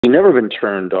never been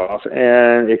turned off,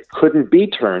 and it couldn't be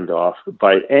turned off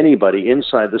by anybody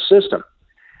inside the system.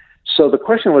 So the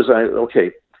question was,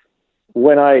 okay,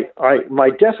 when my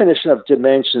definition of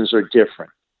dimensions are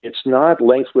different. It's not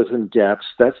length, width, and depth.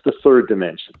 That's the third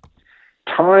dimension.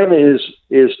 Time is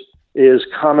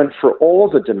common for all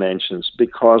the dimensions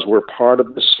because we're part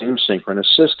of the same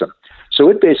synchronous system. So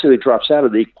it basically drops out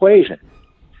of the equation.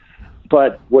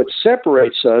 But what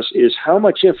separates us is how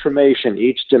much information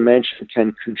each dimension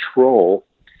can control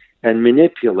and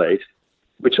manipulate,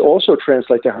 which also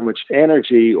translates to how much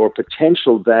energy or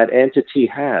potential that entity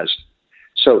has.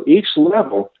 So each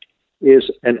level is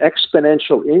an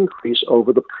exponential increase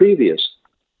over the previous.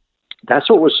 That's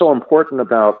what was so important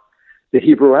about the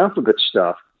Hebrew alphabet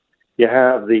stuff. You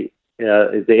have the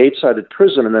 8-sided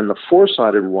prism and then the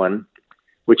 4-sided one,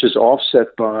 which is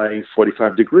offset by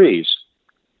 45 degrees.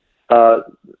 That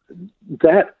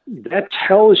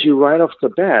tells you right off the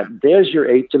bat, there's your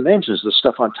 8 dimensions. The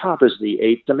stuff on top is the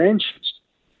 8 dimensions.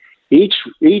 Each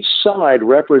side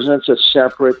represents a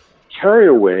separate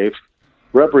carrier wave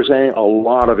representing a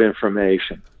lot of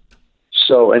information.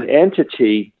 So an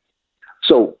entity,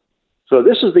 so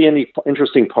this is the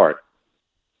interesting part,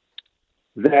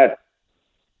 that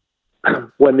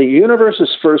when the universe is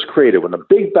first created, when the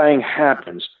Big Bang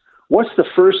happens, what's the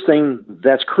first thing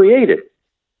that's created?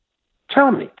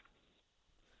 Tell me.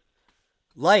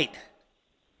 Light.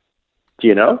 Do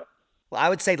you know? Well, I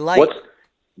would say light.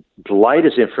 Light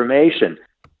is information.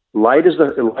 Light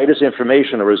is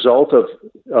information, a result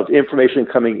of information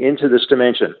coming into this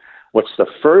dimension. What's the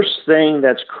first thing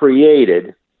that's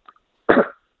created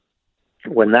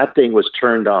when that thing was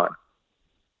turned on?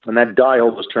 When that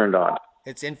dial was turned on?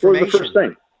 It's information. What was the first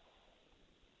thing?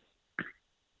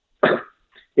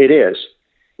 It is.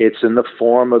 It's in the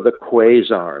form of the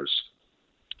quasars.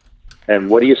 And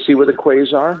what do you see with a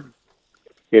quasar?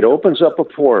 It opens up a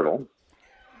portal,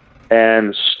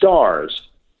 and stars,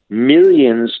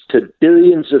 millions to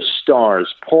billions of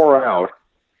stars, pour out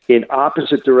in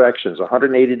opposite directions,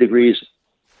 180 degrees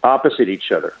opposite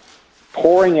each other,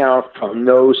 pouring out from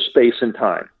no space and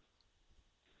time.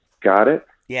 Got it?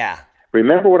 Yeah.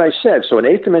 Remember what I said. So an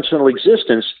 8th-dimensional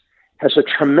existence has a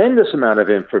tremendous amount of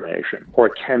information, or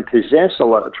it can possess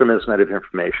a tremendous amount of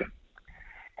information.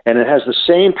 And it has the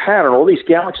same pattern. All these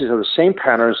galaxies have the same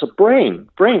pattern as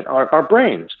our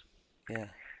brains. Yeah.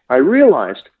 I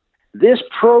realized this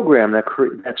program that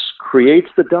creates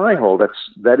the Diehold,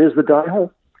 that is the Diehold,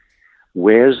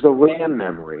 where's the RAM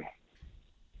memory?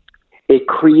 It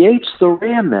creates the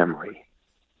RAM memory.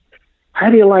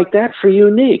 How do you like that for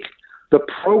unique? The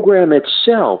program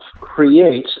itself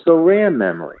creates the RAM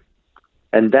memory.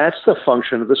 And that's the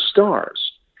function of the stars.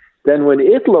 Then when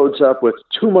it loads up with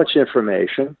too much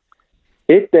information,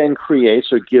 it then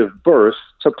creates or gives birth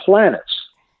to planets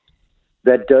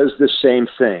that does the same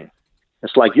thing.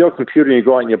 It's like your computer, you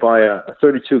go out and you buy a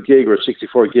 32 gig or a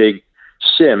 64 gig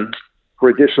SIM for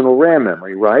additional RAM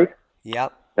memory, right?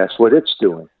 Yep. That's what it's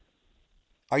doing.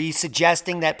 Are you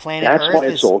suggesting that planet Earth That's why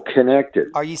it's all connected.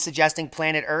 Are you suggesting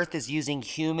planet Earth is using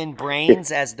human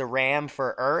brains as the RAM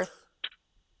for Earth?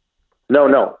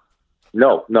 No.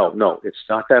 It's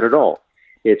not that at all.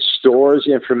 It stores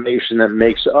information that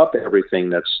makes up everything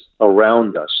that's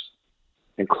around us,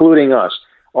 including us.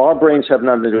 Our brains have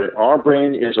nothing to do with it. Our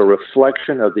brain is a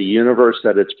reflection of the universe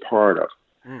that it's part of.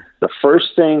 The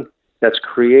first thing that's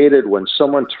created when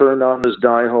someone turned on this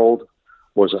Diehold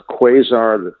was a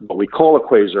quasar, what we call a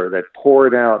quasar, that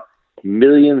poured out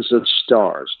millions of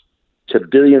stars to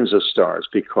billions of stars,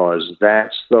 because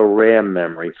that's the RAM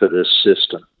memory for this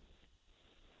system.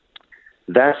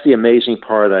 That's the amazing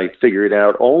part. I figured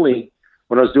out only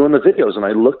when I was doing the videos, and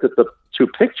I looked at the 2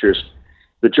 pictures.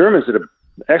 The Germans did an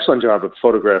excellent job of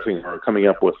photographing or coming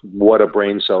up with what a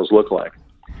brain cells look like.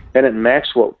 And it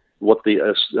matched what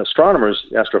the astronomers,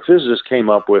 astrophysicists came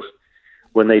up with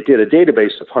when they did a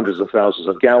database of hundreds of thousands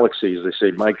of galaxies. They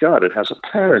say, my God, it has a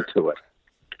pattern to it.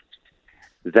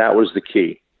 That was the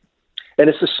key. And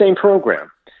it's the same program.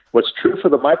 What's true for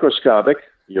the microscopic,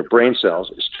 your brain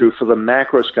cells, is true for the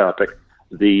macroscopic,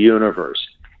 the universe.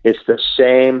 It's the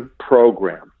same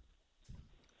program.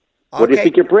 Okay. What do you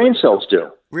think your brain cells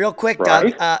do? Real quick,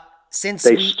 right? Doug, since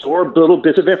they store little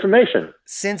bits of information.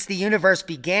 Since the universe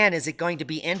began, is it going to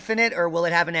be infinite or will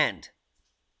it have an end?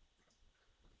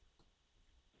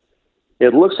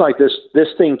 It looks like this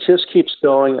thing just keeps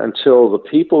going until the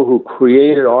people who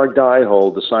created our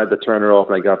Diehold decide to turn it off,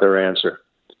 and they got their answer.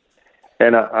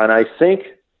 And I think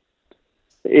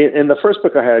in the first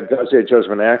book I had, God's Day of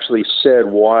Judgment, I actually said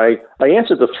why. I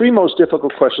answered the 3 most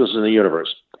difficult questions in the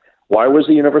universe. Why was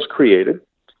the universe created?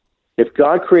 If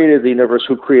God created the universe,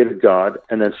 who created God?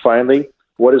 And then finally,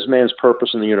 What is man's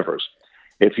purpose in the universe?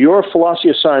 If your philosophy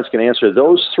of science can answer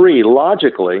those three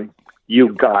logically,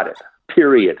 you got it,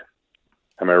 period.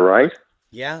 Am I right?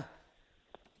 Yeah.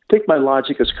 I think my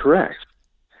logic is correct.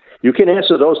 You can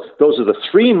answer those. Those are the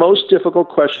three most difficult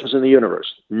questions in the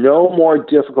universe. No more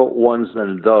difficult ones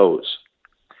than those.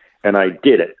 And I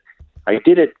did it. I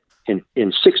did it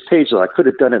in 6 pages. I could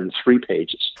have done it in 3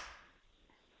 pages.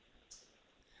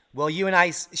 Well, you and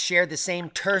I share the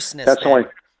same terseness. That's why.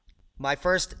 My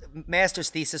first master's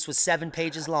thesis was 7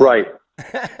 pages long. Right.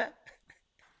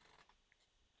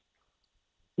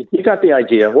 You got the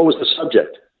idea. What was the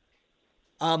subject?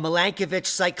 Milankovitch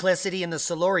cyclicity in the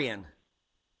Silurian.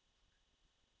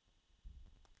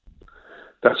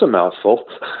 That's a mouthful.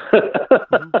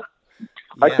 Mm-hmm.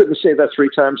 I couldn't say that 3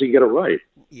 times and get it right.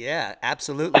 Yeah,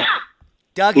 absolutely.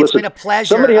 Doug, Listen, it's been a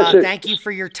pleasure. Thank you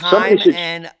for your time,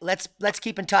 and let's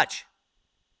keep in touch.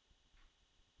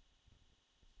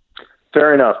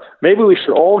 Fair enough. Maybe we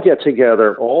should all get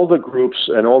together, all the groups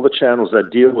and all the channels that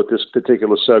deal with this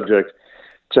particular subject,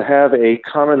 to have a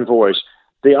common voice.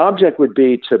 The object would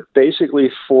be to basically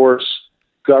force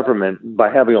government, by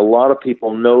having a lot of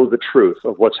people know the truth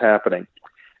of what's happening,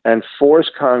 and force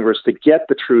Congress to get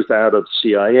the truth out of the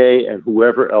CIA and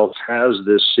whoever else has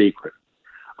this secret.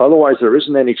 Otherwise, there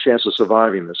isn't any chance of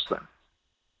surviving this thing.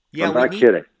 Yeah, I'm not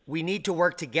kidding. We need to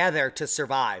work together to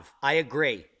survive. I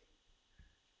agree.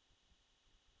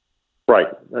 Right.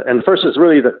 And the first is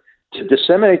really to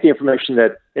disseminate the information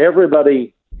that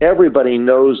everybody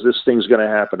knows this thing's going to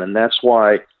happen. And that's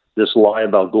why this lie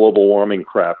about global warming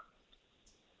crap.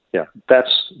 Yeah, they're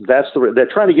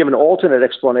trying to give an alternate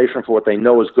explanation for what they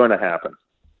know is going to happen.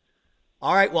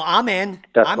 All right. Well, I'm in.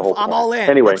 I'm all in.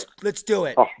 Anyway, let's do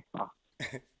it.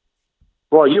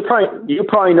 Well, you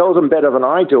probably know them better than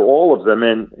I do, all of them,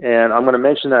 and I'm going to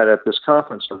mention that at this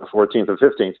conference on the 14th and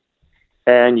 15th.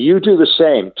 And you do the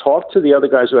same. Talk to the other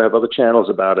guys who have other channels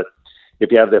about it.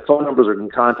 If you have their phone numbers, or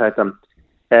can contact them,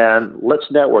 and let's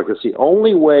network. It's the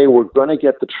only way we're going to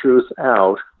get the truth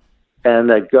out, and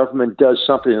that government does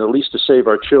something at least to save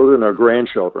our children or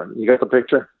grandchildren. You got the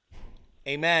picture?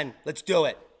 Amen. Let's do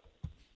it.